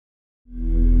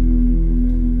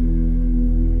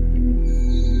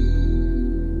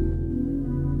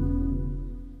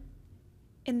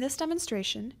this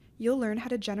demonstration, you'll learn how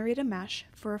to generate a mesh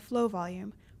for a flow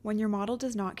volume when your model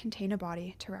does not contain a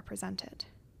body to represent it.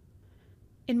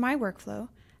 In my workflow,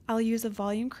 I'll use a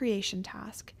volume creation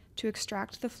task to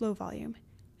extract the flow volume,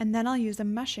 and then I'll use a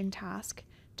meshing task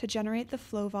to generate the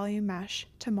flow volume mesh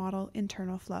to model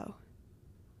internal flow.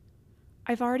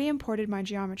 I've already imported my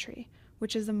geometry,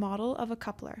 which is a model of a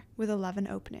coupler with 11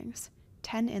 openings,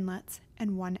 10 inlets,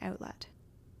 and 1 outlet.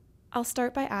 I'll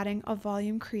start by adding a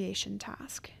volume creation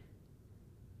task.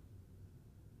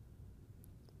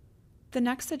 The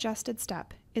next suggested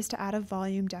step is to add a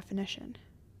volume definition.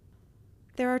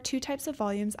 There are two types of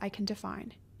volumes I can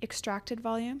define: extracted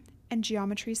volume and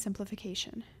geometry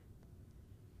simplification.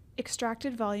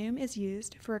 Extracted volume is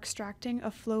used for extracting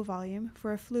a flow volume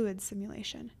for a fluid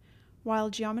simulation, while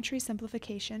geometry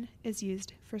simplification is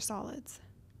used for solids.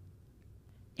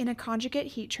 In a conjugate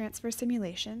heat transfer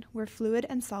simulation where fluid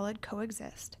and solid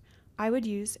coexist, I would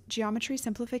use geometry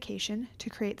simplification to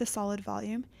create the solid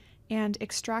volume and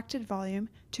extracted volume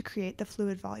to create the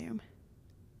fluid volume.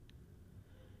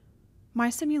 My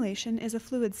simulation is a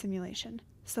fluid simulation,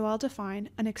 so I'll define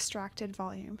an extracted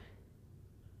volume.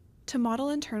 To model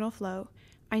internal flow,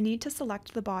 I need to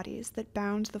select the bodies that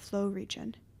bound the flow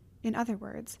region. In other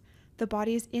words, the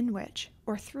bodies in which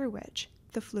or through which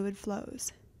the fluid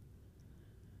flows.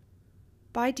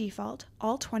 By default,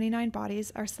 all 29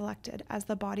 bodies are selected as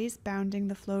the bodies bounding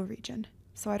the flow region,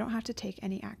 so I don't have to take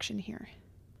any action here.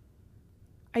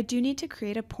 I do need to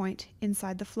create a point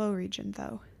inside the flow region,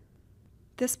 though.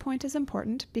 This point is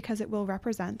important because it will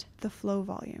represent the flow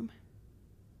volume.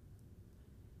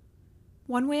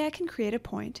 One way I can create a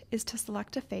point is to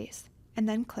select a face and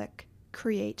then click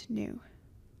Create New.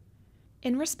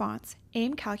 In response,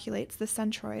 AIM calculates the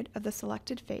centroid of the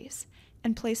selected face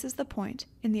and places the point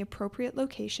in the appropriate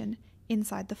location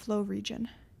inside the flow region.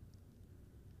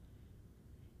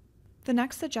 The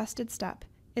next suggested step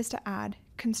is to add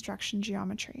construction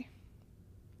geometry.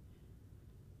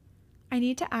 I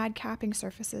need to add capping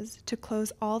surfaces to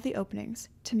close all the openings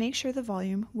to make sure the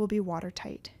volume will be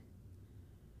watertight.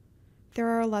 There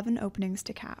are 11 openings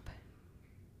to cap.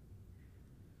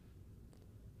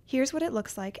 Here's what it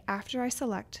looks like after I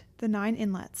select the 9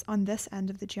 inlets on this end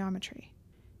of the geometry.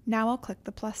 Now I'll click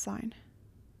the plus sign.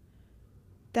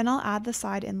 Then I'll add the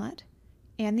side inlet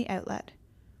and the outlet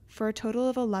for a total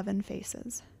of 11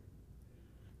 faces.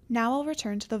 Now I'll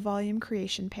return to the volume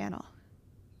creation panel.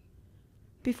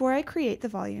 Before I create the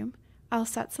volume, I'll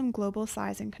set some global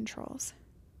sizing controls.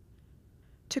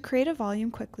 To create a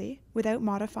volume quickly without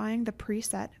modifying the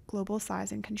preset global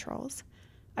sizing controls,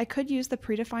 I could use the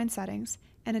predefined settings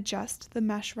and adjust the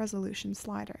mesh resolution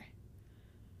slider.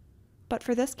 But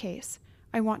for this case,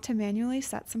 I want to manually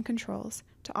set some controls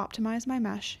to optimize my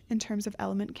mesh in terms of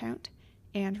element count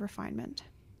and refinement.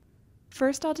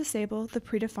 First, I'll disable the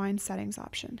predefined settings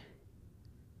option.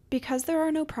 Because there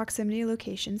are no proximity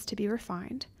locations to be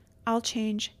refined, I'll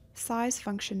change size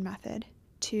function method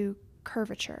to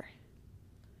curvature.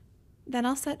 Then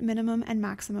I'll set minimum and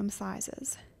maximum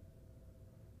sizes.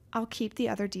 I'll keep the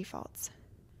other defaults.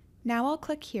 Now I'll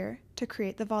click here to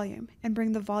create the volume and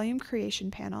bring the volume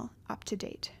creation panel up to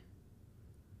date.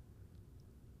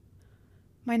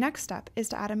 My next step is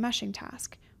to add a meshing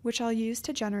task, which I'll use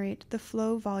to generate the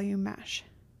flow volume mesh.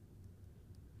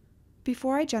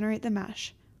 Before I generate the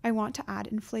mesh, I want to add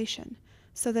inflation,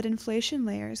 so that inflation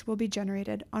layers will be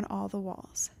generated on all the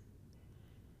walls.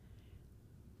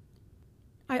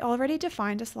 I already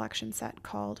defined a selection set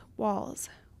called Walls,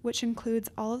 which includes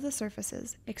all of the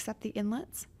surfaces except the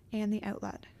inlets and the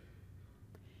outlet.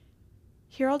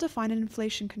 Here I'll define an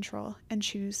inflation control and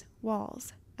choose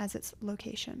Walls as its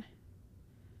location.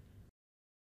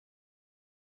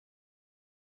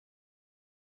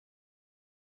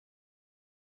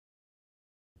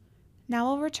 Now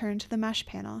I'll return to the Mesh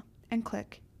panel and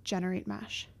click Generate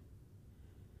Mesh.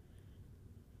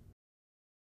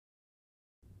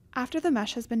 After the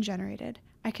mesh has been generated,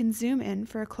 I can zoom in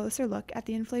for a closer look at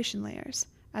the inflation layers,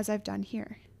 as I've done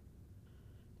here.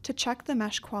 To check the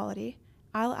mesh quality,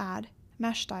 I'll add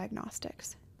Mesh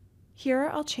Diagnostics. Here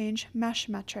I'll change Mesh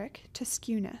Metric to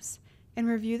Skewness and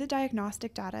review the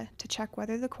diagnostic data to check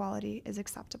whether the quality is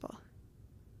acceptable.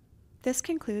 This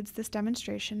concludes this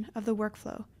demonstration of the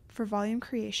workflow for volume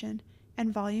creation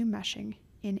and volume meshing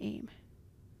in AIM.